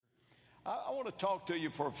I want to talk to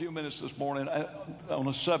you for a few minutes this morning on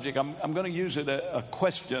a subject. I'm going to use it a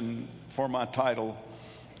question for my title,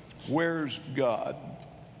 Where's God?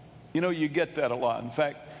 You know, you get that a lot. In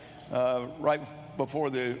fact, right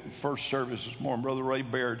before the first service this morning, Brother Ray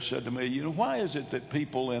Baird said to me, you know, why is it that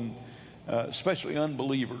people especially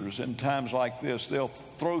unbelievers in times like this, they'll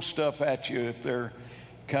throw stuff at you if they're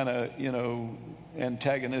kind of,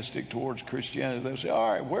 antagonistic towards Christianity. They'll say,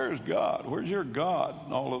 all right, where's God? Where's your God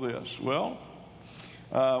and all of this? Well,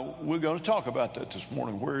 we're going to talk about that this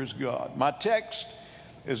morning. Where is God? My text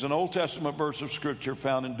is an Old Testament verse of Scripture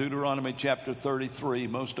found in Deuteronomy chapter 33.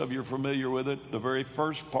 Most of you are familiar with it. The very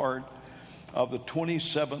first part of the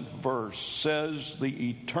 27th verse says, the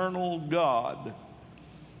eternal God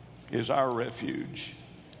is our refuge,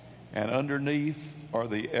 and underneath are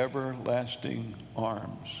the everlasting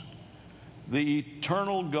arms. The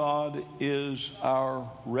eternal God is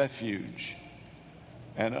our refuge,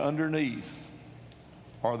 and underneath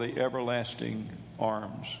are the everlasting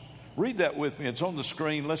arms. Read that with me. It's on the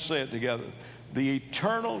screen. Let's say it together. The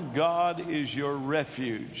eternal God is your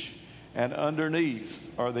refuge, and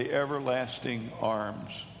underneath are the everlasting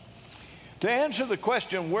arms. To answer the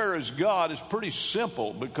question, where is God, is pretty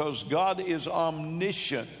simple because God is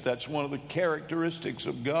omniscient. That's one of the characteristics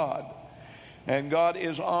of God. And God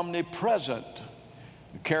is omnipresent,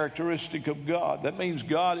 the characteristic of God. That means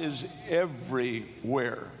God is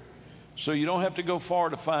everywhere. So you don't have to go far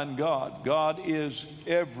to find God. God is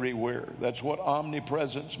everywhere. That's what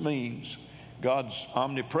omnipresence means. God's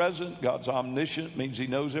omnipresent, God's omniscient, means he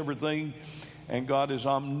knows everything. And God is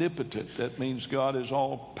omnipotent. That means God is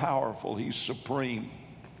all powerful. He's supreme.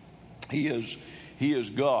 He is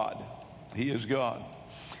God. He is God.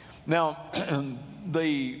 Now,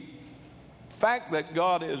 the fact that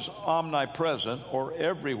God is omnipresent or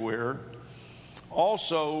everywhere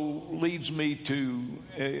also leads me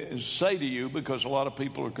to say to you, because a lot of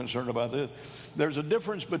people are concerned about this, there's a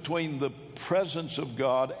difference between the presence of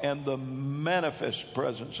God and the manifest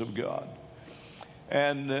presence of God.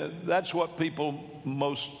 And that's what people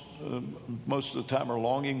most of the time are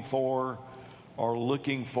longing for or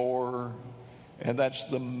looking for, and that's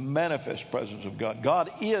the manifest presence of God.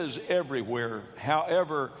 God is everywhere.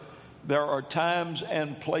 However, there are times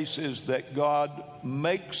and places that God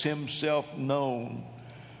makes himself known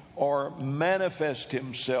or manifests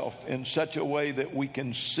himself in such a way that we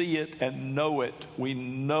can see it and know it. We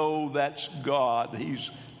know that's God. He's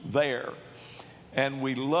there. And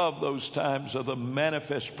we love those times of the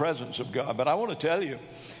manifest presence of God. But I want to tell you,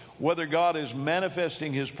 whether God is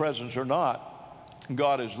manifesting his presence or not,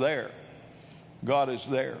 God is there. God is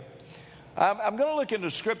there. I'm going to look into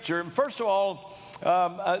Scripture. And first of all,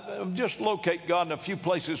 just locate God in a few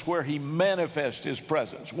places where he manifests his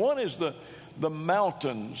presence. One is the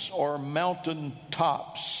mountains or mountain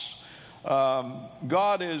tops.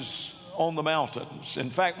 God is on the mountains. In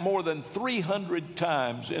fact, more than 300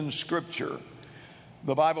 times in Scripture,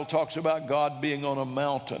 the Bible talks about God being on a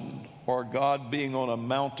mountain or God being on a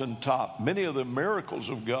mountaintop. Many of the miracles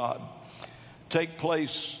of God take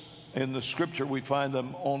place in the Scripture. We find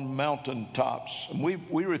them on mountaintops. And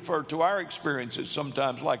we refer to our experiences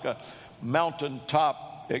sometimes like a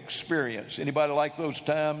mountaintop experience. Anybody like those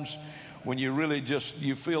times when you really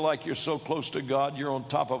you feel like you're so close to God, you're on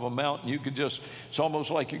top of a mountain, it's almost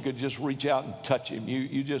like you could just reach out and touch him.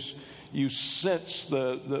 You sense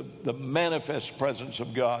the manifest presence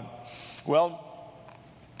of God. Well,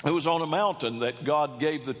 it was on a mountain that God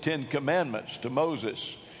gave the 10 Commandments to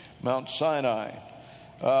Moses, Mount Sinai.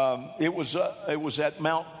 It was at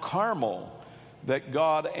Mount Carmel that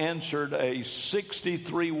God answered a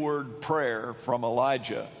 63-word prayer from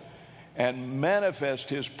Elijah and manifest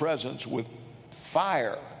his presence with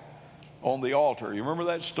fire on the altar. You remember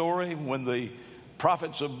that story when the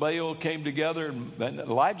prophets of Baal came together and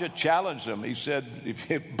Elijah challenged them. He said,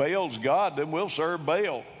 if Baal's God, then we'll serve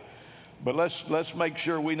Baal. But let's make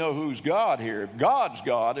sure we know who's God here. If God's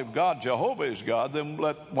God, if God Jehovah is God, then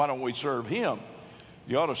why don't we serve him?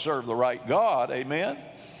 You ought to serve the right God, amen?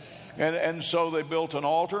 And so they built an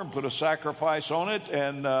altar and put a sacrifice on it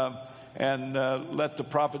and let the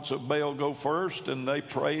prophets of Baal go first. And they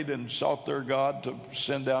prayed and sought their God to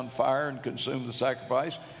send down fire and consume the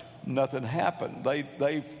sacrifice. Nothing happened.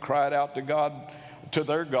 They cried out to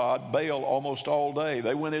their God, Baal, almost all day.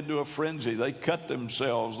 They went into a frenzy. They cut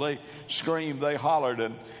themselves. They screamed. They hollered.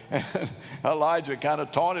 And Elijah kind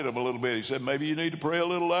of taunted them a little bit. He said, maybe you need to pray a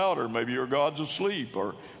little louder. Maybe your God's asleep.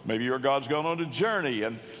 Or maybe your God's gone on a journey.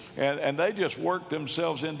 And they just worked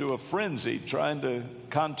themselves into a frenzy trying to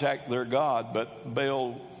contact their God. But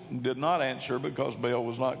Baal did not answer because Baal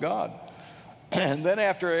was not God. And then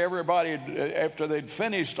after they'd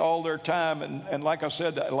finished all their time, and like I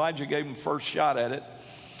said, Elijah gave them first shot at it.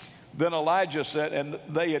 Then Elijah said, and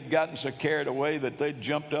they had gotten so carried away that they'd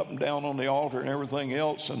jumped up and down on the altar and everything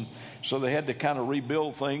else. And so they had to kind of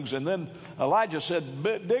rebuild things. And then Elijah said,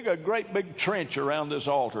 dig a great big trench around this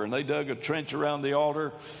altar. And they dug a trench around the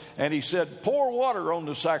altar. And he said, pour water on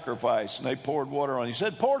the sacrifice. And they poured water on it. He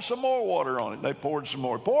said, pour some more water on it. And they poured some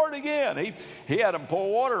more. Pour it again. He had them pour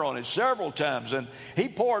water on it several times. And he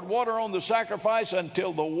poured water on the sacrifice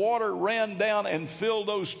until the water ran down and filled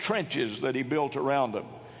those trenches that he built around them.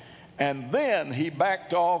 And then he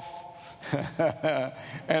backed off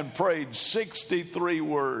and prayed 63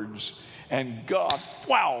 words. And God,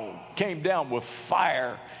 came down with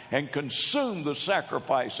fire and consumed the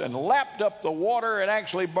sacrifice and lapped up the water and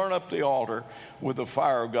actually burned up the altar with the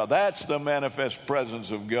fire of God. That's the manifest presence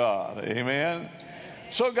of God. Amen.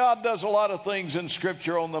 So God does a lot of things in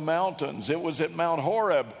Scripture on the mountains. It was at Mount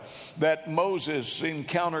Horeb that Moses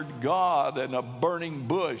encountered God in a burning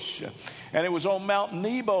bush. And it was on Mount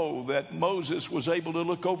Nebo that Moses was able to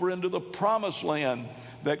look over into the promised land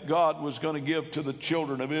that God was going to give to the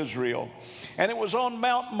children of Israel. And it was on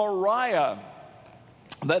Mount Moriah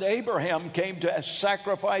that Abraham came to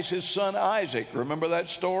sacrifice his son Isaac. Remember that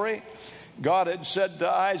story? God had said to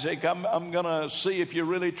Isaac, I'm going to see if you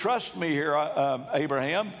really trust me here,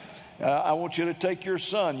 Abraham. I want you to take your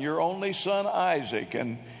son, your only son Isaac,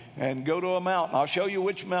 and go to a mountain. I'll show you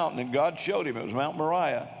which mountain. And God showed him. It was Mount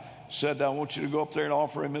Moriah. Said, I want you to go up there and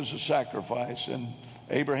offer him as a sacrifice. And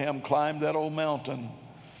Abraham climbed that old mountain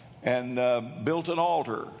and built an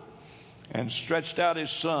altar and stretched out his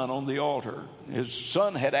son on the altar. His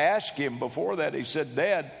son had asked him before that. He said,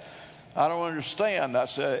 Dad, I don't understand.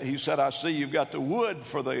 He said, I see you've got the wood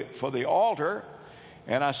for the altar,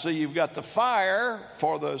 and I see you've got the fire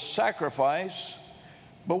for the sacrifice,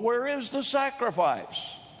 but where is the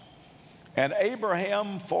sacrifice? And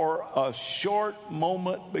Abraham, for a short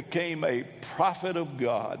moment, became a prophet of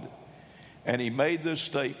God, and he made this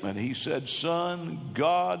statement. He said, Son,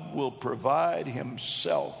 God will provide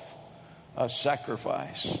himself a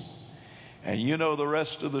sacrifice. And you know the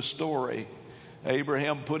rest of the story.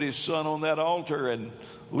 Abraham put his son on that altar and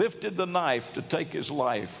lifted the knife to take his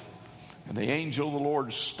life. And the angel of the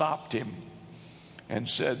Lord stopped him and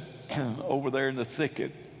said, over there in the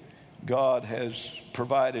thicket, God has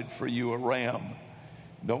provided for you a ram.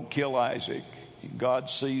 Don't kill Isaac. God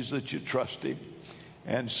sees that you trust him.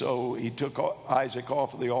 And so he took Isaac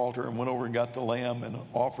off of the altar and went over and got the lamb and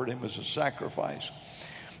offered him as a sacrifice.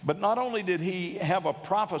 But not only did he have a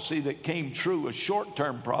prophecy that came true, a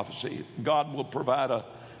short-term prophecy, God will provide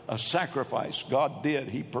a sacrifice. God did.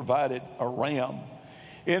 He provided a ram.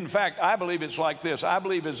 In fact, I believe it's like this. I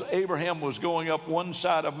believe as Abraham was going up one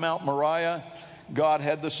side of Mount Moriah, God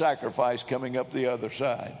had the sacrifice coming up the other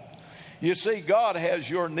side. You see, God has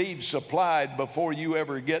your needs supplied before you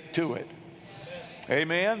ever get to it.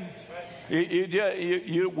 Amen?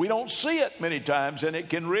 We don't see it many times, and it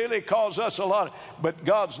can really cause us a lot. But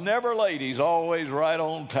God's never late. He's always right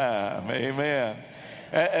on time. Amen.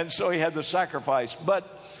 And so he had the sacrifice.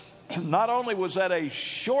 But not only was that a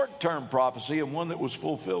short-term prophecy and one that was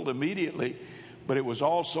fulfilled immediately, but it was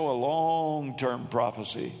also a long-term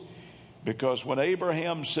prophecy. Because when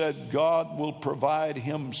Abraham said God will provide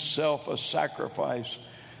himself a sacrifice,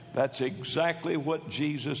 that's exactly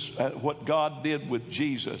what God did with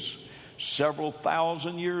Jesus. Several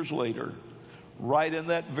thousand years later, right in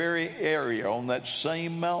that very area, on that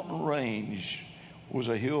same mountain range, was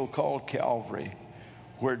a hill called Calvary,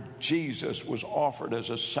 where Jesus was offered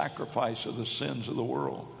as a sacrifice of the sins of the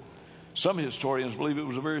world. Some historians believe it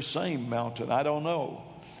was the very same mountain. I don't know,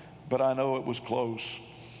 but I know it was close.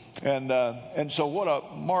 And so what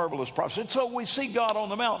a marvelous prophecy. And so we see God on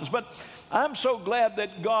the mountains. But I'm so glad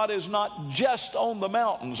that God is not just on the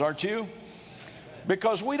mountains, aren't you?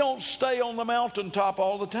 Because we don't stay on the mountaintop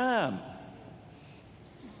all the time.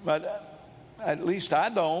 But at least I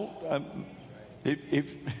don't.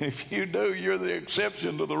 If you do, you're the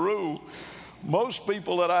exception to the rule. Most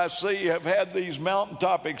people that I see have had these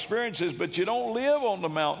mountaintop experiences, but you don't live on the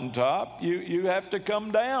mountaintop. You have to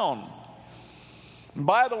come down. And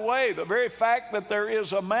by the way, the very fact that there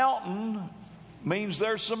is a mountain means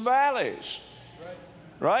there's some valleys.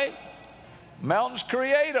 Right? Mountains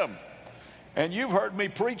create them. And you've heard me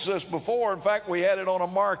preach this before. In fact, we had it on a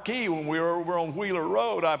marquee when we were over on Wheeler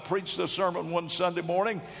Road. I preached this sermon one Sunday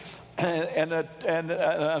morning, and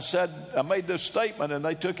I said, I made this statement, and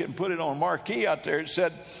they took it and put it on a marquee out there. It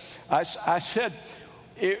said, I said,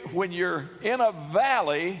 when you're in a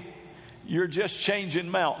valley, you're just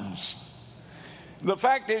changing mountains. The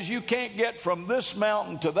fact is, you can't get from this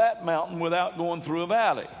mountain to that mountain without going through a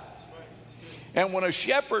valley. And when a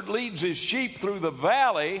shepherd leads his sheep through the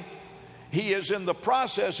valley, he is in the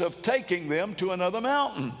process of taking them to another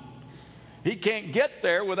mountain. He can't get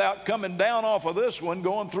there without coming down off of this one,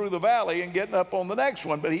 going through the valley and getting up on the next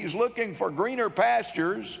one. But he's looking for greener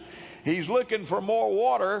pastures. He's looking for more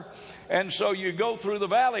water. And so you go through the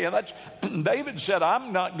valley. And that's, David said,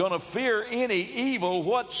 I'm not going to fear any evil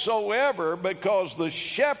whatsoever, because the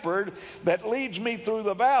shepherd that leads me through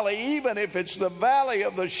the valley, even if it's the valley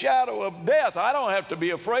of the shadow of death, I don't have to be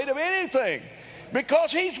afraid of anything,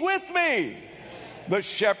 because he's with me. The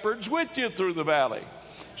shepherd's with you through the valley.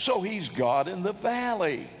 So he's God in the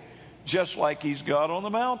valley, just like he's God on the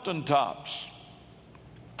mountaintops.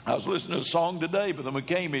 I was listening to a song today by the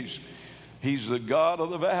McCameys. He's the God of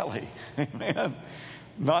the valley. Amen.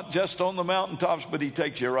 Not just on the mountaintops, but he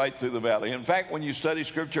takes you right through the valley. In fact, when you study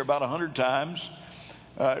Scripture about 100 times,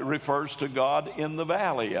 it refers to God in the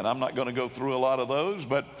valley. And I'm not going to go through a lot of those,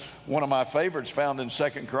 but one of my favorites found in 2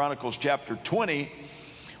 Chronicles chapter 20,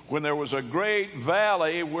 when there was a great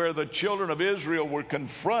valley where the children of Israel were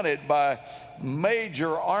confronted by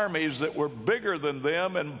major armies that were bigger than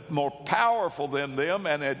them and more powerful than them,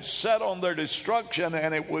 and had set on their destruction,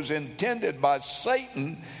 and it was intended by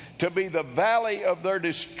Satan to be the valley of their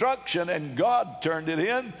destruction, and God turned it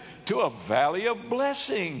into a valley of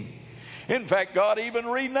blessing. In fact, God even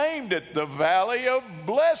renamed it the Valley of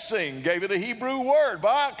Blessing, gave it a Hebrew word,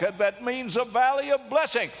 Barak, that means a valley of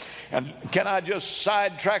blessing. And can I just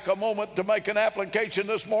sidetrack a moment to make an application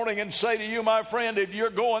this morning and say to you, my friend, if you're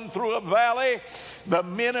going through a valley, the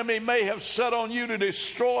enemy may have set on you to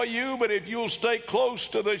destroy you, but if you'll stay close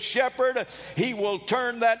to the shepherd, he will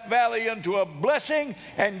turn that valley into a blessing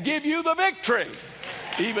and give you the victory,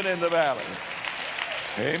 even in the valley.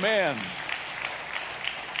 Amen.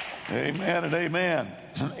 Amen and amen.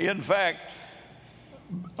 In fact,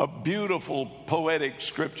 a beautiful poetic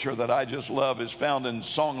scripture that I just love is found in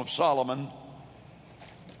Song of Solomon.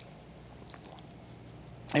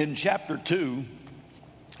 In chapter 2,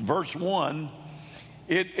 verse 1,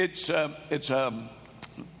 it's a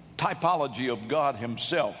typology of God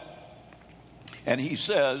himself. And he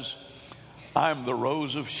says, I'm the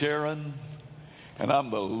rose of Sharon, and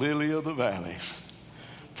I'm the lily of the valleys.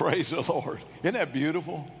 Praise the Lord. Isn't that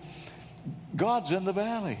beautiful? God's in the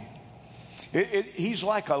valley. He's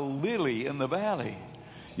like a lily in the valley.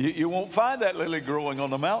 You won't find that lily growing on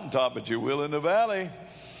the mountaintop, but you will in the valley.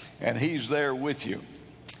 And he's there with you.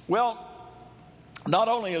 Well, not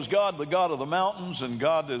only is God the God of the mountains, and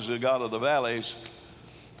God is the God of the valleys,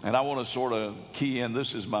 and I want to sort of key in,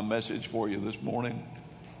 this is my message for you this morning.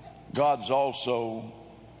 God's also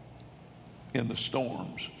in the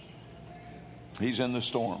storms. He's in the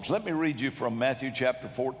storms. Let me read you from Matthew chapter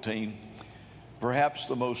 14, perhaps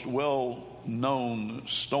the most well-known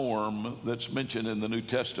storm that's mentioned in the New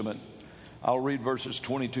Testament. I'll read verses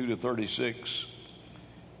 22 to 36.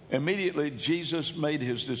 Immediately, Jesus made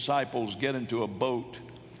his disciples get into a boat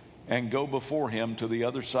and go before him to the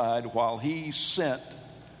other side while he sent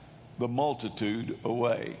the multitude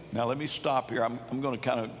away. Now, let me stop here. I'm going to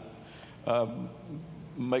kind of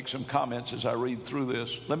make some comments as I read through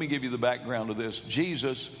this. Let me give you the background of this.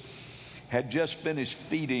 Jesus had just finished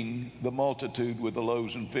feeding the multitude with the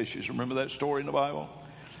loaves and fishes. Remember that story in the Bible?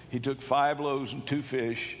 He took 5 loaves and 2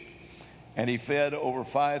 fish, and he fed over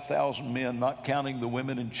 5,000 men, not counting the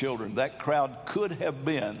women and children. That crowd could have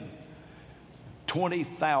been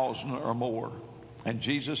 20,000 or more, and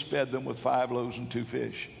Jesus fed them with 5 loaves and 2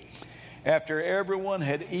 fish. After everyone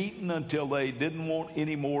had eaten until they didn't want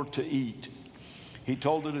any more to eat, he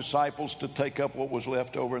told the disciples to take up what was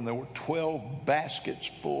left over, and there were 12 baskets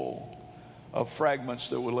full of fragments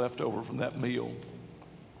that were left over from that meal.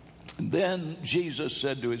 And then Jesus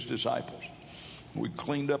said to his disciples, we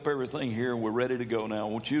cleaned up everything here and we're ready to go now.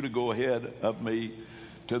 I want you to go ahead of me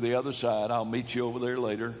to the other side. I'll meet you over there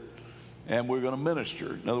later, and we're going to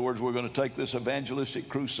minister. In other words, we're going to take this evangelistic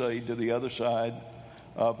crusade to the other side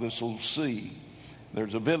of this little sea.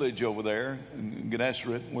 There's a village over there in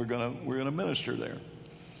Gennesaret. We're going to minister there.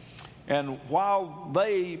 And while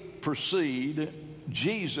they proceed,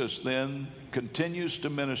 Jesus then continues to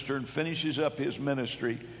minister and finishes up his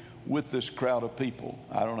ministry with this crowd of people.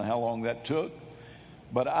 I don't know how long that took,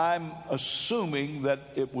 but I'm assuming that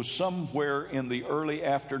it was somewhere in the early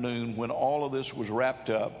afternoon when all of this was wrapped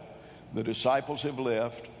up. The disciples have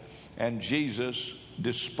left, and Jesus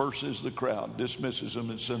disperses the crowd, dismisses them,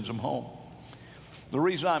 and sends them home. The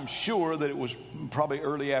reason I'm sure that it was probably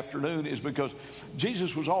early afternoon is because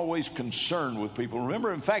Jesus was always concerned with people.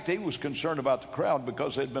 Remember, in fact, he was concerned about the crowd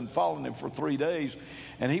because they'd been following him for 3 days,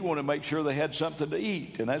 and he wanted to make sure they had something to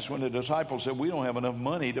eat. And that's when the disciples said, we don't have enough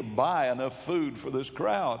money to buy enough food for this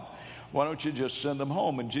crowd. Why don't you just send them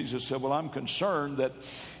home? And Jesus said, well, I'm concerned that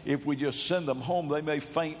if we just send them home, they may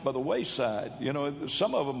faint by the wayside. You know,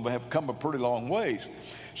 some of them have come a pretty long ways.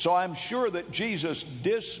 So I'm sure that Jesus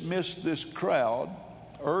dismissed this crowd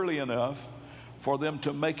early enough for them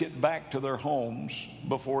to make it back to their homes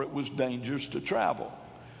before it was dangerous to travel.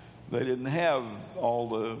 They didn't have all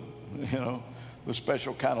the, the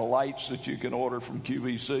special kind of lights that you can order from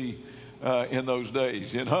QVC in those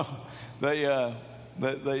days,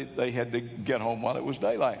 They had to get home while it was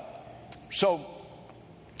daylight. So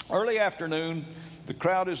early afternoon, the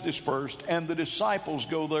crowd is dispersed, and the disciples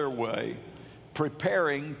go their way,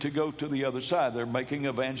 preparing to go to the other side. They're making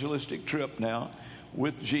an evangelistic trip now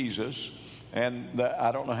with Jesus, and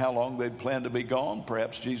I don't know how long they'd planned to be gone.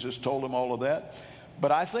 Perhaps Jesus told them all of that.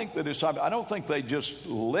 But I think the disciples, I don't think they just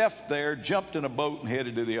left there, jumped in a boat, and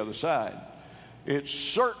headed to the other side. It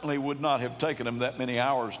certainly would not have taken them that many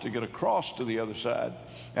hours to get across to the other side.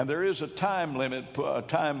 And there is a time limit,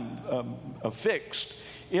 fixed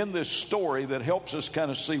in this story that helps us kind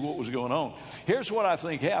of see what was going on. Here's what I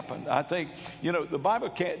think happened. I think, the Bible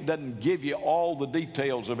doesn't give you all the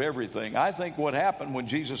details of everything. I think what happened when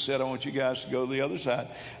Jesus said, I want you guys to go to the other side,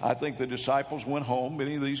 I think the disciples went home.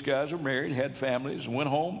 Many of these guys are married, had families, went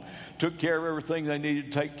home, took care of everything they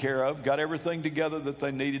needed to take care of, got everything together that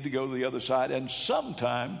they needed to go to the other side. And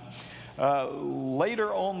sometime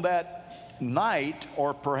later on that night,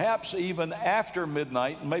 or perhaps even after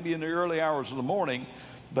midnight, maybe in the early hours of the morning,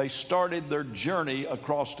 they started their journey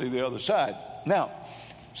across to the other side. Now,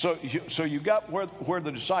 so you got where the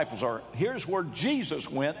disciples are. Here's where Jesus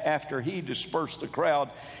went after he dispersed the crowd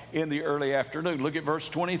in the early afternoon. Look at verse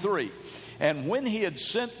 23. And when he had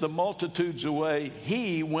sent the multitudes away,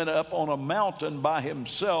 he went up on a mountain by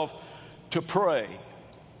himself to pray.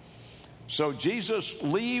 So Jesus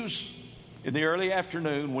leaves in the early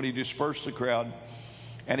afternoon when he dispersed the crowd,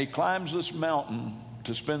 and he climbs this mountain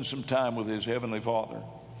to spend some time with his heavenly Father.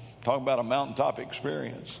 Talking about a mountaintop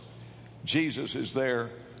experience. Jesus is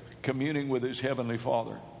there communing with his heavenly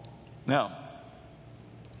Father. Now,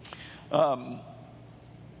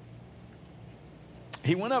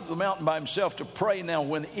 he went up the mountain by himself to pray. Now,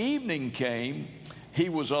 when evening came, he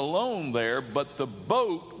was alone there, but the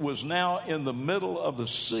boat was now in the middle of the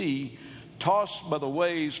sea, tossed by the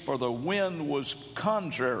waves, for the wind was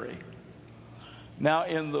contrary. Now,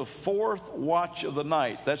 in the fourth watch of the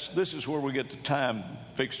night, this is where we get the time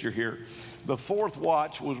fixture here. The fourth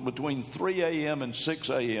watch was between 3 a.m. and 6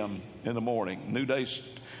 a.m. in the morning.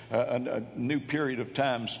 A new period of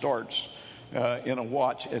time starts in a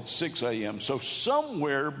watch at 6 a.m. So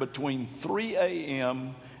somewhere between 3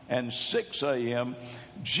 a.m. and 6 a.m.,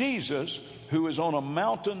 Jesus, who is on a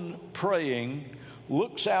mountain praying,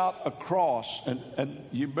 looks out across. And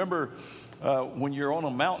you remember when you're on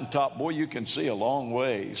a mountaintop, boy, you can see a long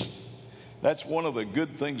ways. That's one of the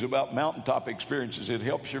good things about mountaintop experiences. It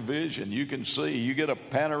helps your vision. You can see. You get a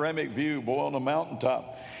panoramic view, boy, on a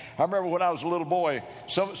mountaintop. I remember when I was a little boy,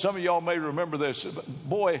 some of y'all may remember this.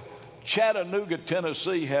 Boy, Chattanooga,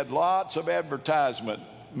 Tennessee had lots of advertisement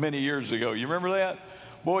many years ago. You remember that?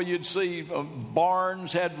 Boy, you'd see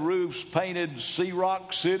barns had roofs painted Sea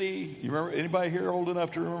Rock City. You remember? Anybody here old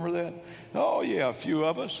enough to remember that? Oh, yeah, a few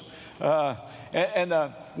of us.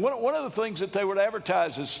 One of the things that they would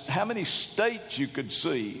advertise is how many states you could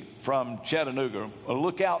see from Chattanooga. A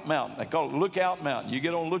Lookout Mountain. They call it Lookout Mountain. You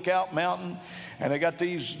get on Lookout Mountain, and they got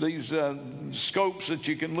these scopes that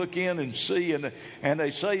you can look in and see, and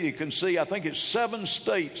they say you can see, I think it's 7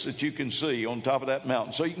 states that you can see on top of that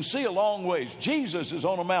mountain. So you can see a long ways. Jesus is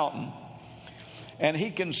on a mountain, and he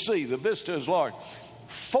can see. The vista is large.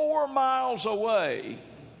 4 miles away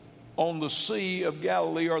on the Sea of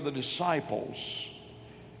Galilee are the disciples,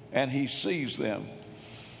 and he sees them.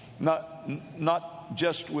 Not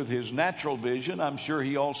just with his natural vision, I'm sure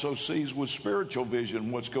he also sees with spiritual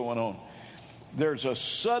vision what's going on. There's a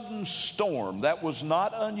sudden storm. That was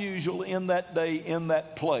not unusual in that day, in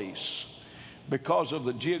that place, because of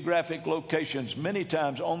the geographic locations. Many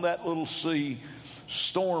times on that little sea,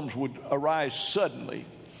 storms would arise suddenly.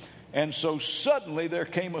 And so suddenly there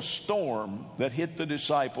came a storm that hit the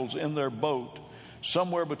disciples in their boat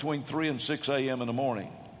somewhere between 3 and 6 a.m. in the morning.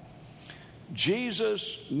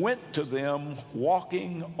 Jesus went to them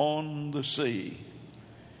walking on the sea.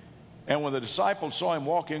 And when the disciples saw him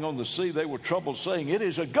walking on the sea, they were troubled, saying, "It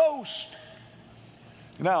is a ghost."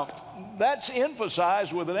 Now, that's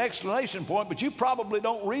emphasized with an exclamation point, but you probably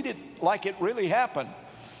don't read it like it really happened.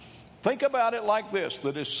 Think about it like this.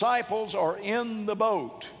 The disciples are in the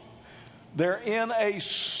boat. They're in a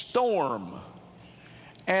storm,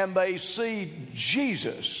 and they see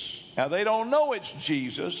Jesus. Now, they don't know it's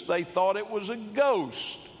Jesus. They thought it was a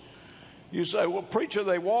ghost. You say, well, preacher,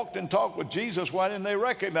 they walked and talked with Jesus. Why didn't they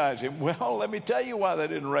recognize him? Well, let me tell you why they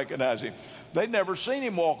didn't recognize him. They'd never seen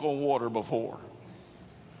him walk on water before.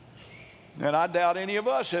 And I doubt any of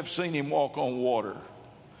us have seen him walk on water.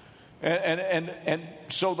 And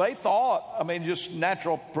so they thought, I mean, just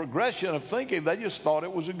natural progression of thinking, they just thought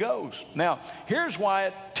it was a ghost. Now, here's why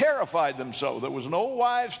it terrified them so. There was an old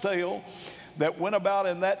wives' tale that went about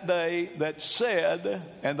in that day that said,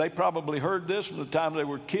 and they probably heard this from the time they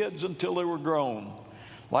were kids until they were grown,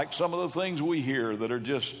 like some of the things we hear that are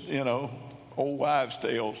just, old wives'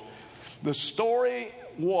 tales. The story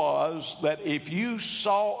was that if you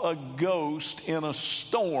saw a ghost in a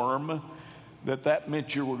storm, that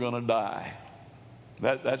meant you were going to die.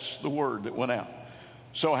 That's the word that went out.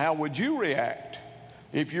 So how would you react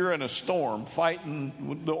if you're in a storm, fighting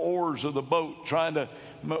with the oars of the boat, trying to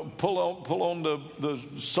pull on the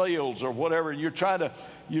sails or whatever? You're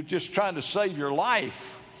just trying to save your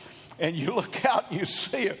life, and you look out and you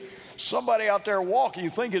see somebody out there walking.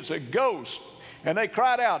 You think it's a ghost, and they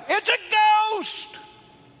cried out, "It's a ghost!"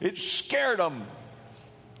 It scared them,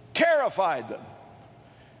 terrified them.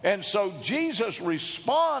 And so Jesus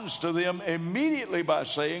responds to them immediately by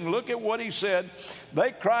saying, look at what he said.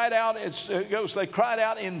 They cried out, they cried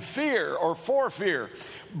out in fear or for fear.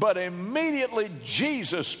 But immediately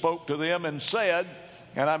Jesus spoke to them and said,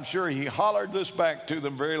 and I'm sure he hollered this back to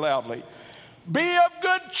them very loudly, "Be of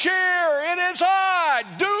good cheer, it is I,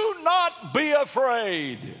 do not be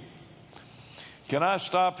afraid." Can I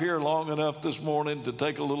stop here long enough this morning to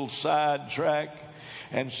take a little sidetrack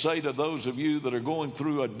and say to those of you that are going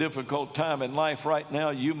through a difficult time in life right now,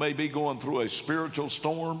 you may be going through a spiritual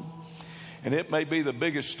storm, and it may be the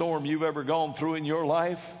biggest storm you've ever gone through in your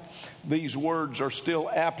life. These words are still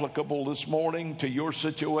applicable this morning to your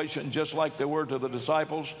situation, just like they were to the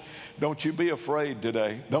disciples. Don't you be afraid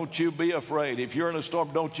today. Don't you be afraid. If you're in a storm,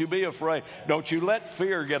 don't you be afraid. Don't you let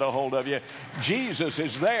fear get a hold of you. Jesus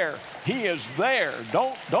is there. He is there.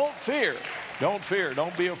 Don't fear. Don't fear.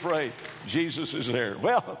 Don't be afraid. Jesus is there.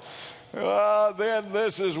 Well, then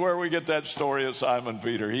this is where we get that story of Simon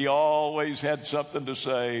Peter. He always had something to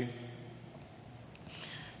say.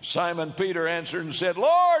 Simon Peter answered and said,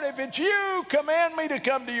 "Lord, if it's you, command me to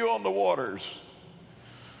come to you on the waters."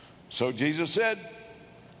 So Jesus said,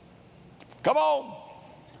 "Come on."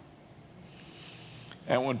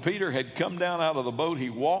 And when Peter had come down out of the boat, he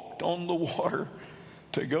walked on the water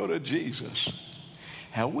to go to Jesus.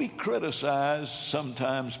 How we criticize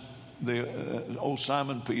sometimes the old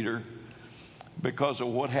Simon Peter because of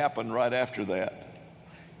what happened right after that.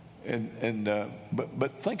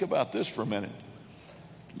 But think about this for a minute.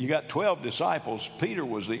 You got 12 disciples. Peter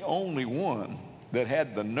was the only one that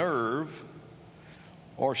had the nerve,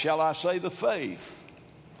 or shall I say the faith,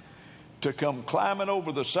 to come climbing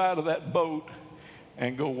over the side of that boat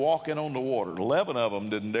and go walking on the water. 11 of them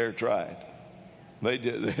didn't dare try it.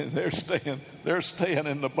 They're staying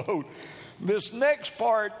in the boat. This next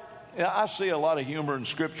part, I see a lot of humor in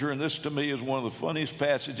Scripture, and this to me is one of the funniest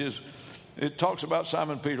passages. It talks about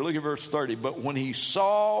Simon Peter. Look at verse 30. But when he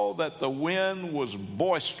saw that the wind was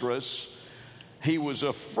boisterous, he was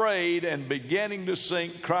afraid, and beginning to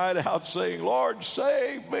sink, cried out, saying, "Lord,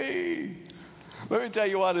 save me." Let me tell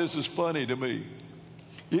you why this is funny to me.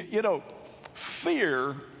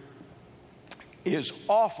 Fear is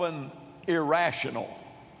often irrational.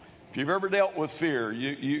 If you've ever dealt with fear,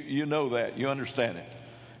 you know that. You understand it.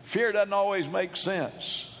 Fear doesn't always make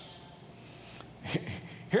sense.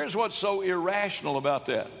 Here's what's so irrational about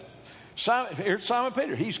that. Here's Simon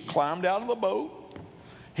Peter. He's climbed out of the boat.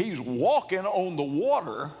 He's walking on the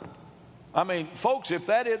water. I mean, folks, if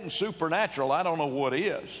that isn't supernatural, I don't know what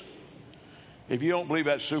is. If you don't believe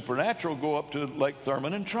that's supernatural, go up to Lake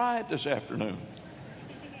Thurman and try it this afternoon.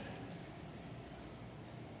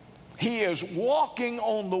 He is walking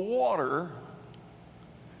on the water,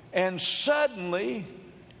 and suddenly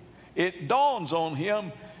it dawns on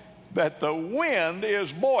him that the wind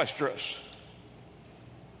is boisterous.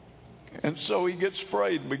 And so he gets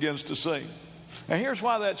afraid and begins to sink. Now here's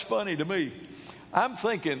why that's funny to me. I'm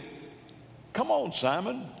thinking, come on,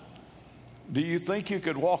 Simon. Do you think you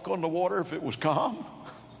could walk on the water if it was calm?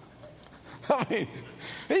 I mean,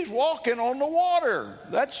 he's walking on the water.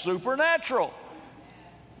 That's supernatural.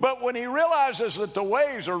 But when he realizes that the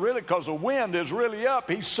waves are really, because the wind is really up,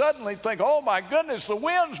 he suddenly thinks, oh my goodness, the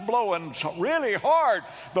wind's blowing really hard.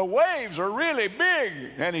 The waves are really big.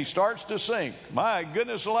 And he starts to sink. My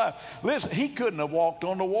goodness alive. Listen, he couldn't have walked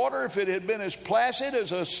on the water if it had been as placid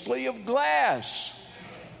as a sea of glass.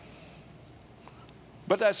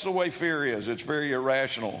 But that's the way fear is. It's very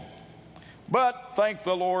irrational. But thank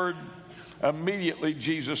the Lord, immediately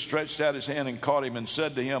Jesus stretched out his hand and caught him and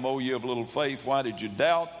said to him, "Oh, you of little faith, why did you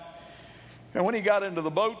doubt?" And when he got into the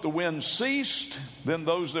boat, the wind ceased. Then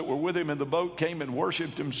those that were with him in the boat came and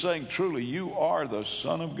worshiped him, saying, "Truly, you are the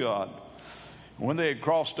Son of God." And when they had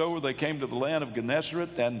crossed over, they came to the land of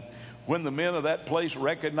Gennesaret. And when the men of that place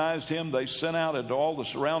recognized him, they sent out into all the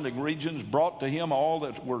surrounding regions, brought to him all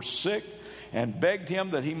that were sick, and begged him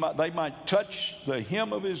that they might touch the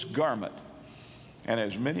hem of his garment. And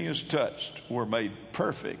as many as touched were made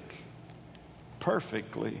perfectly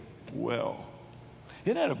well.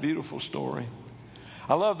 Isn't that a beautiful story?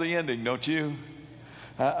 I love the ending, don't you?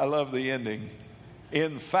 I love the ending.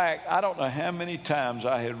 In fact, I don't know how many times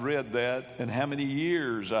I had read that and how many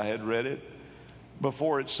years I had read it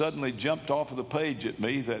before it suddenly jumped off of the page at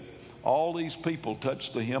me that all these people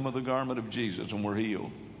touched the hem of the garment of Jesus and were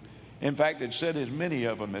healed. In fact, it said as many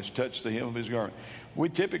of them as touched the hem of his garment. We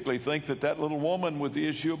typically think that that little woman with the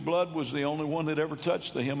issue of blood was the only one that ever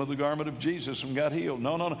touched the hem of the garment of Jesus and got healed.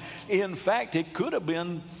 No. In fact, it could have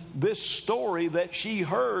been this story that she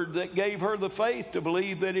heard that gave her the faith to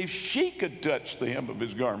believe that if she could touch the hem of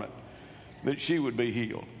his garment, that she would be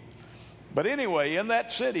healed. But anyway, in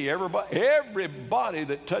that city, everybody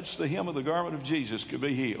that touched the hem of the garment of Jesus could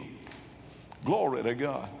be healed. Glory to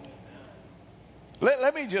God.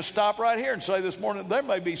 Let me just stop right here and say this morning, there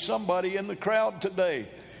may be somebody in the crowd today,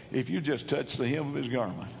 if you just touch the hem of his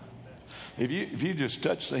garment. If you just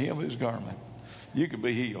touch the hem of his garment, you could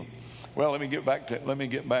be healed. Well, let me get back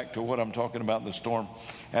to what I'm talking about in the storm.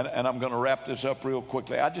 And I'm going to wrap this up real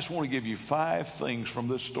quickly. I just want to give you 5 things from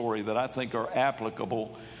this story that I think are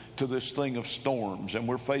applicable to this thing of storms. And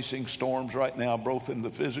we're facing storms right now, both in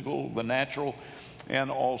the physical, the natural,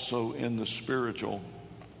 and also in the spiritual.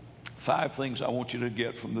 5 things I want you to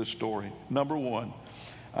get from this story. Number 1,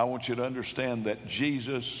 I want you to understand that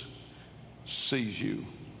Jesus sees you.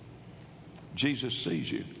 Jesus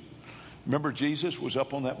sees you. Remember, Jesus was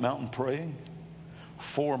up on that mountain praying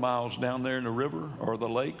 4 miles down there in the river, or the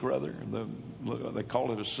lake rather. They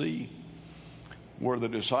call it a sea, where the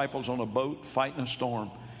disciples on a boat fighting a storm.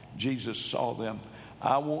 Jesus saw them.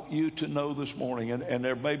 I want you to know this morning, and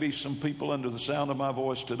there may be some people under the sound of my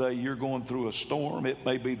voice today, you're going through a storm. It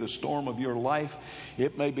may be the storm of your life.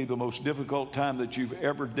 It may be the most difficult time that you've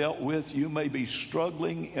ever dealt with. You may be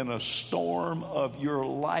struggling in a storm of your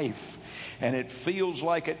life, and it feels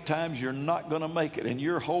like at times you're not going to make it, and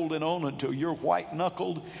you're holding on until you're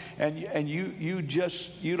white-knuckled, and you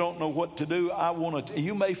don't know what to do.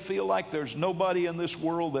 You may feel like there's nobody in this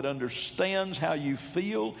world that understands how you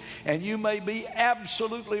feel, and you may be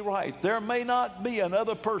absolutely right. There may not be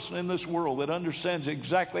another person in this world that understands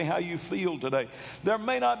exactly how you feel today. There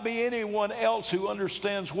may not be anyone else who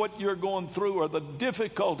understands what you're going through, or the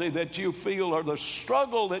difficulty that you feel, or the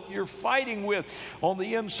struggle that you're fighting with on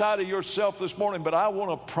the inside of yourself this morning. But I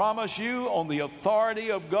want to promise you on the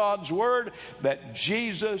authority of God's word that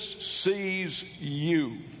Jesus sees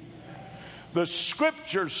you. The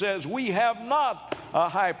scripture says we have not a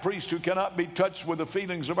high priest who cannot be touched with the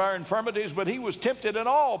feelings of our infirmities, but he was tempted in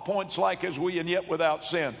all points like as we, and yet without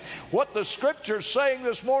sin. What the scripture is saying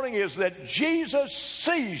this morning is that Jesus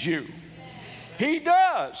sees you. He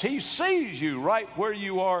does. He sees you right where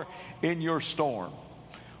you are in your storm.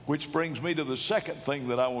 Which brings me to the second thing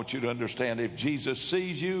that I want you to understand. If Jesus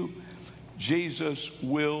sees you, Jesus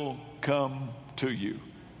will come to you.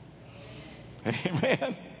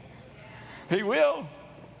 Amen. He will.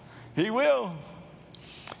 He will.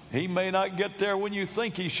 He may not get there when you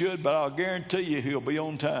think he should, but I'll guarantee you he'll be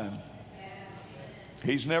on time.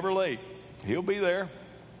 He's never late. He'll be there.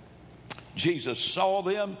 Jesus saw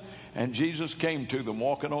them, and Jesus came to them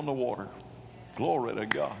walking on the water. Glory to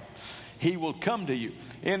God. He will come to you.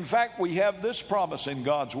 In fact, we have this promise in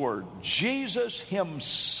God's word. Jesus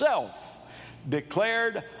himself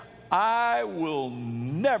declared, I will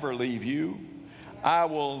never leave you. I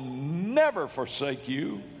will never forsake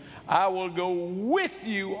you. I will go with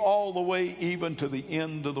you all the way, even to the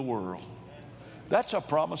end of the world. That's a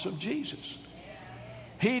promise of Jesus.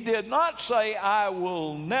 He did not say, I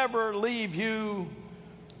will never leave you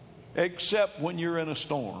except when you're in a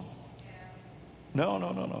storm.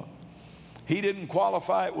 No. He didn't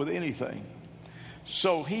qualify it with anything.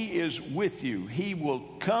 So he is with you. He will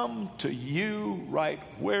come to you right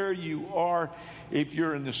where you are if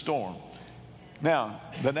you're in the storm. Now,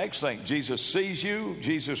 the next thing, Jesus sees you,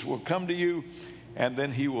 Jesus will come to you, and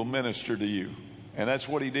then he will minister to you. And that's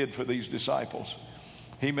what he did for these disciples.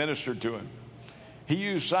 He ministered to him. He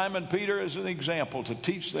used Simon Peter as an example to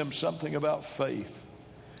teach them something about faith.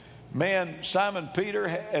 Man, Simon Peter,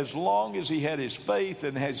 as long as he had his faith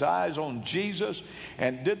and his eyes on Jesus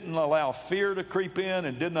and didn't allow fear to creep in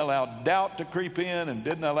and didn't allow doubt to creep in and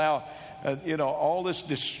didn't allow, all this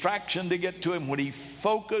distraction to get to him, when he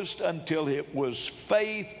focused until it was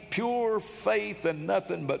faith, pure faith and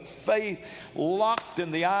nothing but faith, locked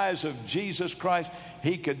in the eyes of Jesus Christ,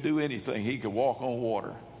 he could do anything. He could walk on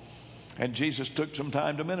water. And Jesus took some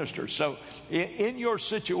time to minister. So in your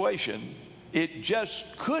situation, it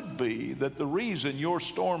just could be that the reason your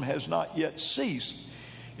storm has not yet ceased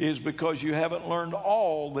is because you haven't learned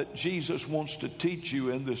all that Jesus wants to teach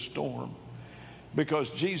you in this storm. Because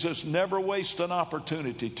Jesus never wastes an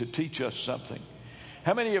opportunity to teach us something.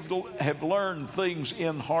 How many have learned things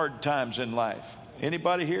in hard times in life?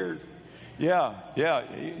 Anybody here? Yeah.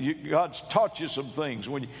 God's taught you some things.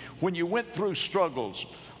 When you went through struggles,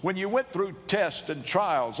 when you went through tests and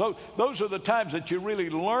trials, those are the times that you really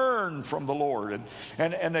learn from the Lord,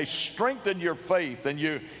 and they strengthen your faith, and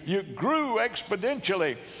you grew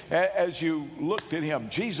exponentially as you looked at him.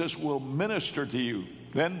 Jesus will minister to you.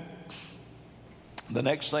 Then the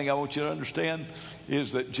next thing I want you to understand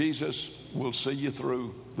is that Jesus will see you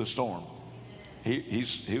through the storm. He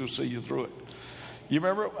will see you through it. You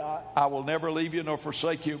remember, I will never leave you nor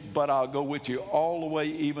forsake you, but I'll go with you all the way,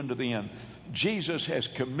 even to the end. Jesus has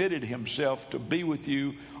committed himself to be with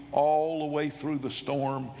you all the way through the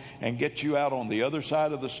storm and get you out on the other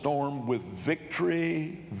side of the storm with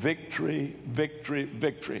victory, victory, victory,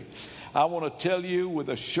 victory. I want to tell you with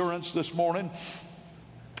assurance this morning,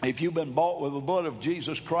 if you've been bought with the blood of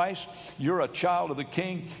Jesus Christ, you're a child of the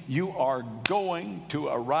King. You are going to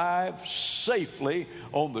arrive safely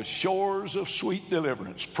on the shores of sweet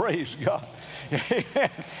deliverance. Praise God.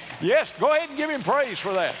 Yes, go ahead and give him praise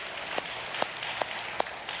for that.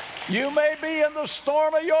 You may be in the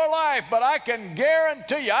storm of your life, but I can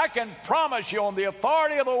guarantee you, I can promise you on the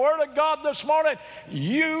authority of the Word of God this morning,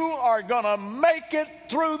 you are going to make it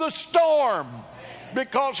through the storm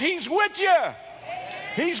because he's with you.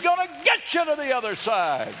 He's going to get you to the other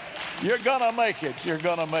side. You're going to make it. You're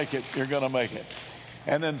going to make it. You're going to make it.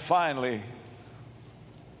 And then finally,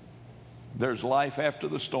 there's life after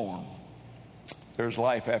the storm. There's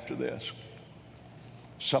life after this.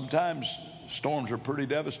 Sometimes storms are pretty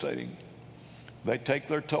devastating. They take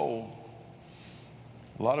their toll.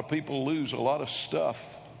 A lot of people lose a lot of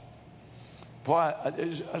stuff. Boy, I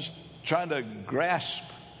was trying to grasp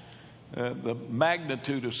the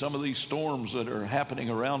magnitude of some of these storms that are happening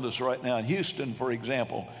around us right now. In Houston, for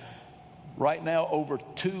example, right now over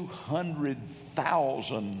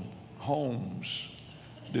 200,000 homes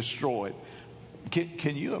destroyed.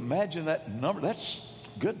 Can you imagine that number? That's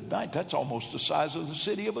good night. That's almost the size of the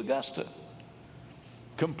city of Augusta.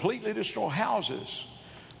 Completely destroyed houses.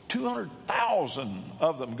 200,000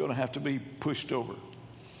 of them going to have to be pushed over.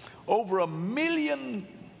 Over 1 million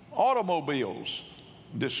automobiles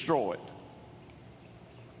destroyed.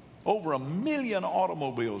 Over 1 million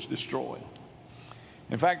automobiles destroyed.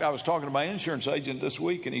 In fact, I was talking to my insurance agent this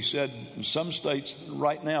week, and he said in some states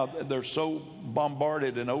right now they're so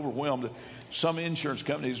bombarded and overwhelmed that some insurance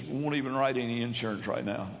companies won't even write any insurance right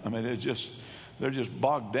now. I mean, they're just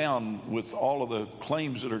bogged down with all of the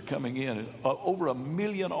claims that are coming in. Over 1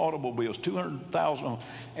 million automobiles, 200,000,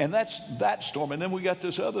 and that's that storm. And then we got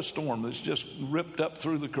this other storm that's just ripped up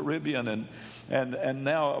through the Caribbean and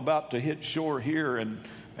now about to hit shore here, and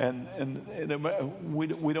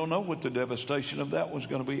we don't know what the devastation of that was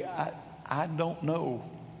going to be. I don't know.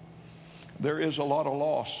 There is a lot of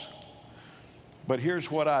loss. But here's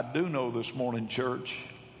what I do know this morning, church,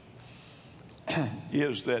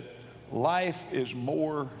 is that life is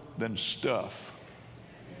more than stuff.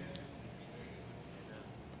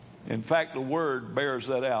 In fact, the Word bears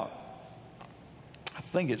that out. I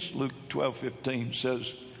think it's Luke 12:15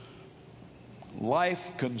 says,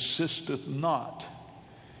 life consisteth not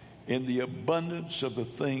in the abundance of the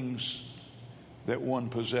things that one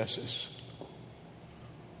possesses.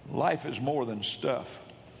 Life is more than stuff.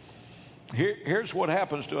 Here's what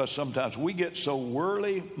happens to us sometimes. We get so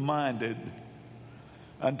worldly minded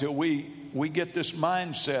until we get this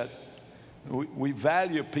mindset. We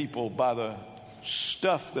value people by the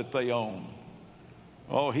stuff that they own.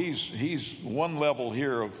 Oh, he's one level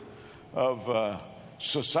here of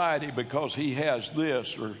society because he has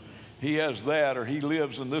this, or he has that, or he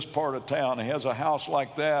lives in this part of town, he has a house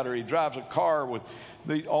like that, or he drives a car with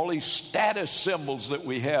all these status symbols that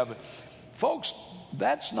we have. Folks,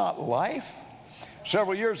 that's not life.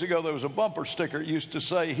 Several years ago, there was a bumper sticker that used to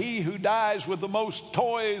say, "He who dies with the most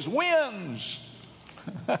toys wins."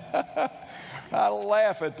 I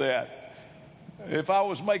laugh at that. If I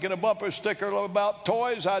was making a bumper sticker about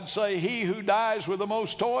toys, I'd say, "He who dies with the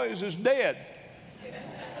most toys is dead."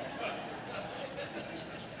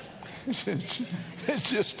 It's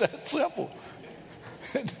just that simple.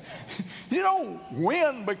 You don't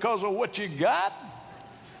win because of what you got.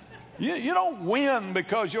 You don't win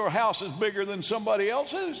because your house is bigger than somebody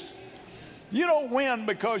else's. You don't win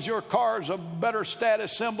because your car's a better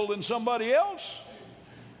status symbol than somebody else.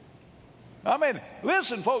 I mean,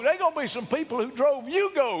 listen, folks, there are going to be some people who drove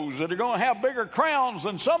Yugos that are going to have bigger crowns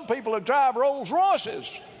than some people who drive Rolls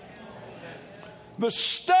Royces. The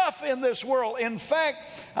stuff in this world. In fact,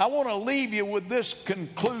 I want to leave you with this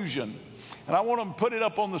conclusion, and I want to put it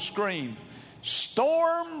up on the screen.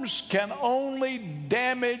 Storms can only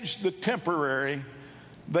damage the temporary.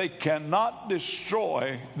 They cannot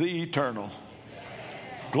destroy the eternal.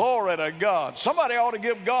 Glory to God. Somebody ought to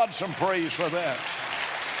give God some praise for that.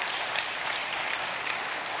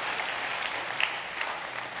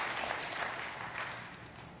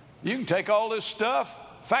 You can take all this stuff.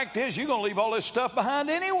 Fact is, you're going to leave all this stuff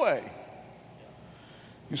behind anyway.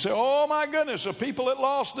 You say, "Oh my goodness, the people that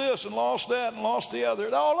lost this and lost that and lost the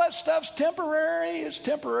other, all that stuff's temporary." It's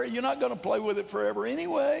temporary. You're not going to play with it forever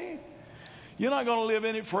anyway. You're not going to live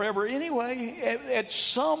in it forever anyway. At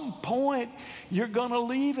some point, you're going to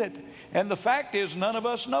leave it. And the fact is, none of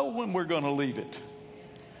us know when we're going to leave it.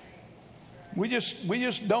 We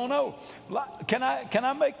just don't know. Can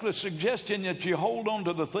I make the suggestion that you hold on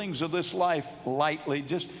to the things of this life lightly?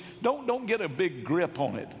 Just don't get a big grip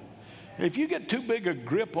on it. If you get too big a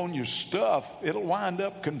grip on your stuff, it'll wind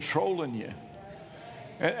up controlling you.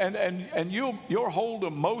 And your whole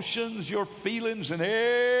emotions, your feelings, and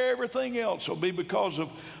everything else will be because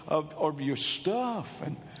of your stuff.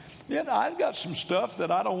 And I've got some stuff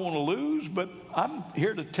that I don't want to lose, but I'm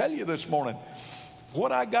here to tell you this morning,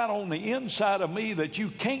 what I got on the inside of me that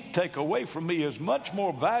you can't take away from me is much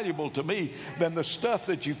more valuable to me than the stuff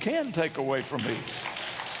that you can take away from me.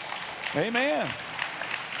 Amen.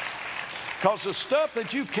 Because the stuff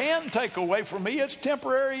that you can take away from me, it's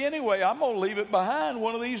temporary anyway. I'm going to leave it behind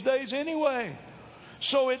one of these days anyway.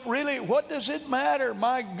 So it really, what does it matter?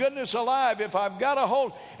 My goodness alive, if I've got a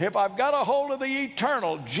hold of the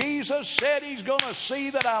eternal, Jesus said he's going to see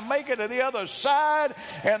that I make it to the other side,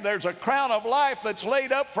 and there's a crown of life that's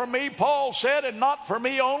laid up for me, Paul said, and not for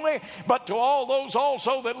me only, but to all those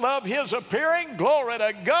also that love his appearing. Glory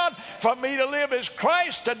to God. For me to live is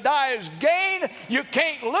Christ, to die is gain. You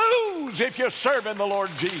can't lose if you're serving the Lord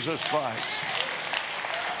Jesus Christ.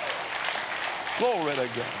 Glory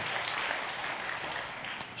to God.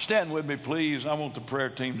 Stand with me, please. I want the prayer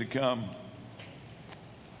team to come.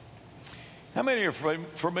 How many are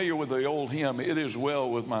familiar with the old hymn, "It Is Well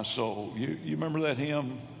With My Soul"? You remember that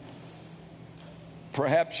hymn?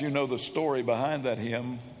 Perhaps you know the story behind that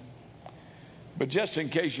hymn. But just in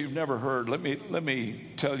case you've never heard, let me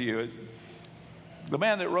tell you. The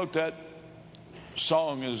man that wrote that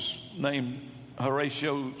song is named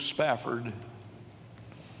Horatio Spafford.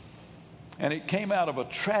 And it came out of a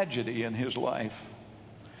tragedy in his life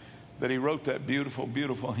that he wrote that beautiful,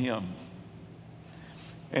 beautiful hymn.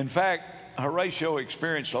 In fact, Horatio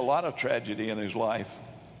experienced a lot of tragedy in his life.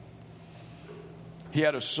 He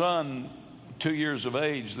had a son, 2 years of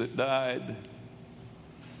age, that died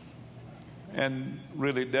and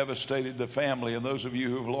really devastated the family. And those of you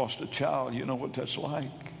who have lost a child, you know what that's like.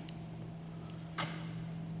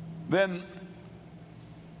 Then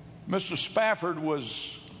Mr. Spafford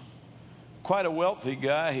was quite a wealthy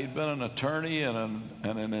guy. He'd been an attorney and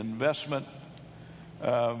an investment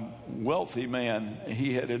wealthy man.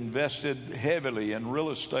 He had invested heavily in real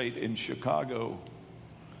estate in Chicago.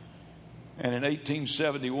 And in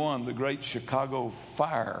 1871, the great Chicago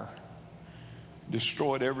fire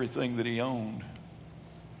destroyed everything that he owned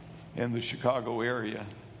in the Chicago area.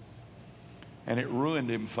 And it ruined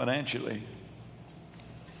him financially.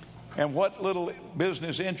 And what little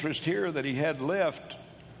business interest here that he had left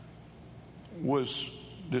was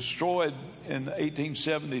destroyed in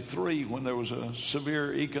 1873 when there was a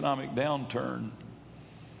severe economic downturn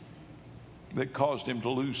that caused him to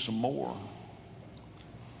lose some more.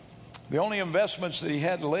 The only investments that he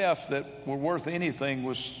had left that were worth anything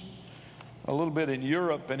was a little bit in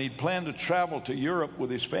Europe, and he'd planned to travel to Europe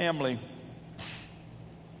with his family.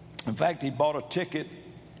 In fact, he bought a ticket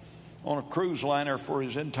on a cruise liner for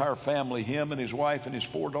his entire family, him and his wife and his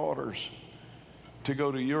 4 daughters, to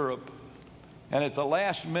go to Europe. And at the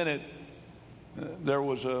last minute, there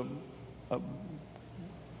was a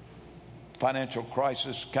financial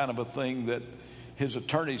crisis kind of a thing that his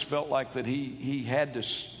attorneys felt like that he had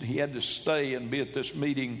to stay and be at this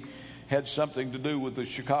meeting. Had something to do with the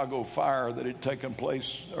Chicago fire that had taken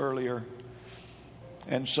place earlier.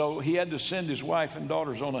 And so he had to send his wife and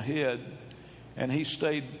daughters on ahead, and he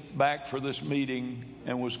stayed back for this meeting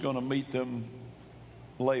and was going to meet them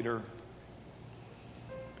later.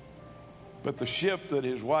 But the ship that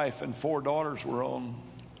his wife and 4 daughters were on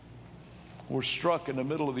were struck in the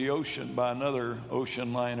middle of the ocean by another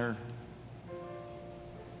ocean liner,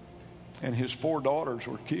 and his 4 daughters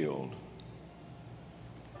were killed.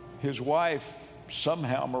 His wife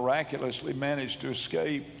somehow miraculously managed to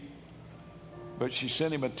escape, but she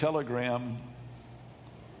sent him a telegram,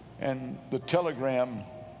 and the telegram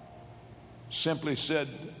simply said,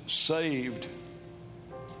 "Saved,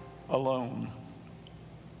 alone."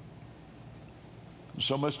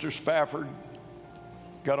 So Mr. Spafford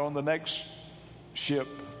got on the next ship,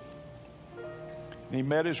 and he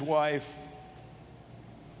met his wife,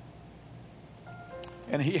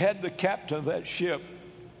 and he had the captain of that ship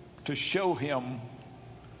to show him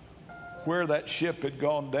where that ship had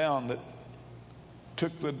gone down that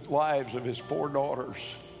took the lives of his 4 daughters.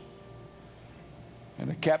 And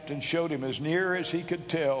the captain showed him as near as he could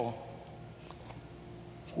tell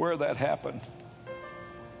where that happened.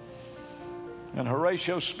 And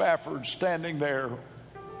Horatio Spafford standing there,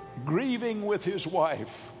 grieving with his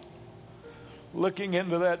wife, looking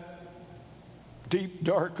into that deep,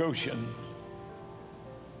 dark ocean,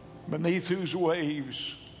 beneath whose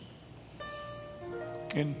waves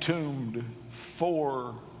entombed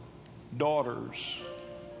 4 daughters.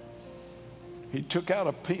 He took out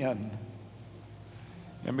a pen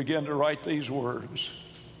and began to write these words: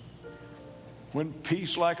 "When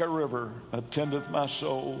peace like a river attendeth my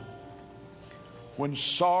soul, when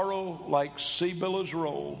sorrow like sea billows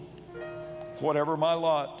roll, whatever my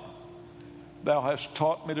lot, thou hast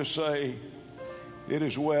taught me to say, it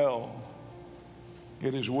is well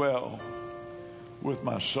with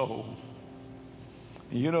my soul."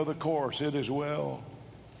 You know the chorus, it is well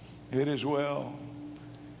with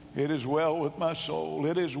my soul.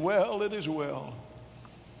 It is well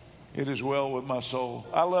with my soul.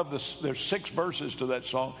 I love this. There's 6 verses to that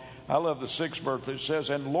song. I love the 6th verse. It says,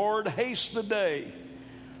 "And Lord, haste the day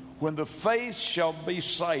when the face shall be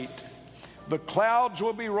sight. The clouds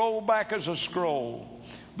will be rolled back as a scroll.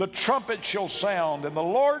 The trumpet shall sound, and the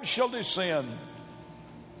Lord shall descend.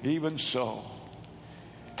 Even so,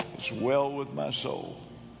 it's well with my soul."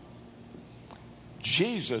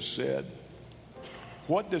 Jesus said,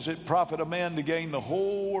 "What does it profit a man to gain the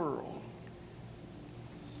whole world,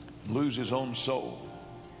 lose his own soul?"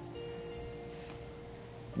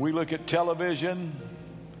 We look at television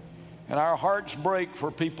and our hearts break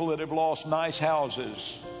for people that have lost nice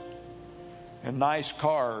houses and nice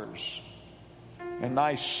cars and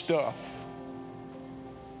nice stuff.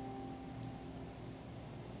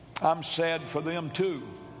 I'm sad for them too.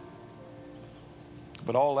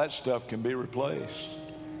 But all that stuff can be replaced.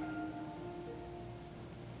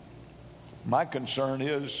 My concern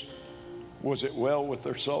is, was it well with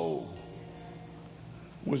their soul?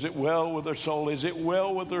 Was it well with their soul? Is it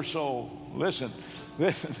well with their soul? Listen.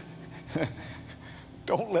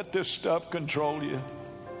 Don't let this stuff control you.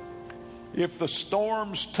 If the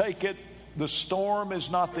storms take it, the storm is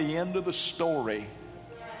not the end of the story.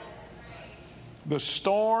 The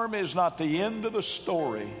storm is not the end of the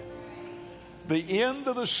story. The end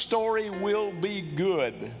of the story will be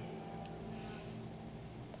good.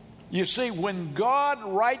 You see, when God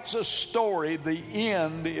writes a story, the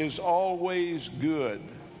end is always good.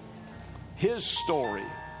 His story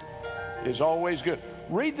is always good.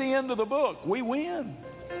 Read the end of the book. We win.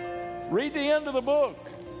 Read the end of the book.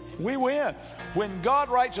 We win. When God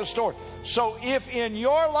writes a story. So if in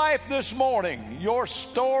your life this morning, your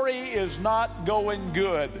story is not going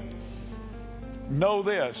good, know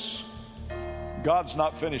this: God's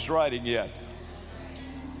not finished writing yet.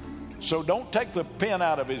 So don't take the pen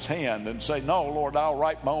out of his hand and say, "No, Lord, I'll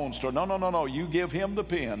write my own story." No. You give him the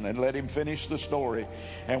pen and let him finish the story.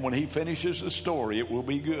 And when he finishes the story, it will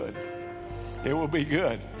be good. It will be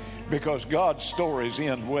good, because God's stories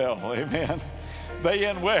end well. Amen. They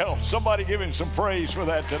end well. Somebody give him some praise for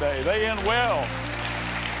that today. They end well.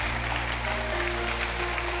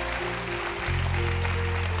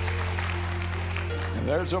 And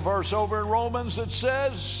there's a verse over in Romans that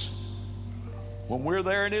says, when we're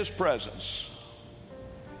there in his presence,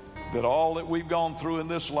 that all that we've gone through in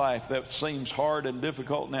this life that seems hard and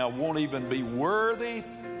difficult now won't even be worthy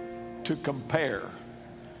to compare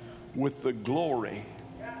with the glory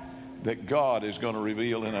that God is going to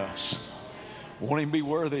reveal in us. Won't even be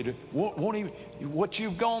worthy to, won't even, what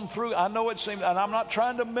you've gone through, I know it seems, and I'm not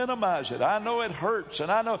trying to minimize it. I know it hurts, and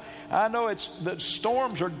I know it's, that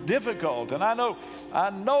storms are difficult, and I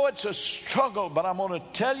know it's a struggle, but I'm going to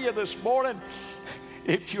tell you this morning,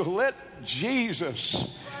 if you let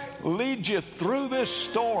Jesus lead you through this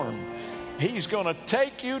storm, He's going to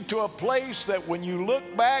take you to a place that when you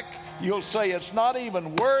look back, you'll say it's not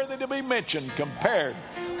even worthy to be mentioned compared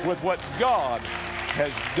with what God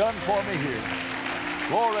has done for me here.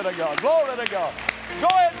 Glory to God. Glory to God. Go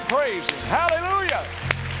ahead and praise Him. Hallelujah.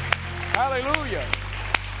 Hallelujah.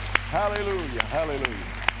 Hallelujah. Hallelujah.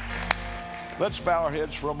 Let's bow our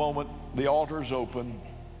heads for a moment. The altar's open.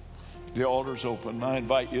 The altar's open. I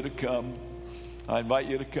invite you to come. I invite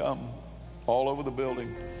you to come all over the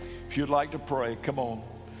building. If you'd like to pray, come on.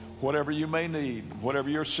 Whatever you may need, whatever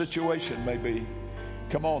your situation may be,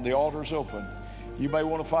 come on, the altar's open. You may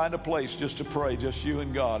want to find a place just to pray, just you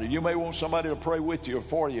and God. Or you may want somebody to pray with you or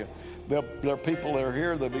for you. There are people that are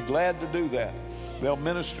here, they'll be glad to do that. They'll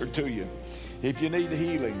minister to you. If you need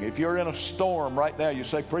healing, if you're in a storm right now, you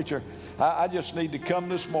say, preacher, I just need to come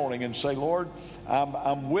this morning and say, Lord,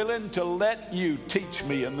 I'm willing to let you teach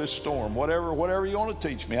me in this storm. Whatever you want to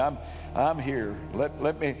teach me, I'm here.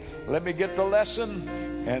 Let me get the lesson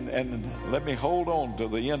and let me hold on to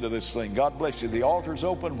the end of this thing. God bless you. The altar's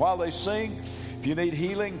open while they sing. If you need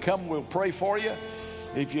healing, come, we'll pray for you.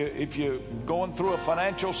 If you're going through a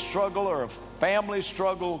financial struggle or a family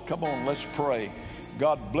struggle, come on, let's pray.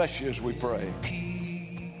 God bless you as we pray.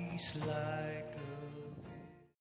 Peace like a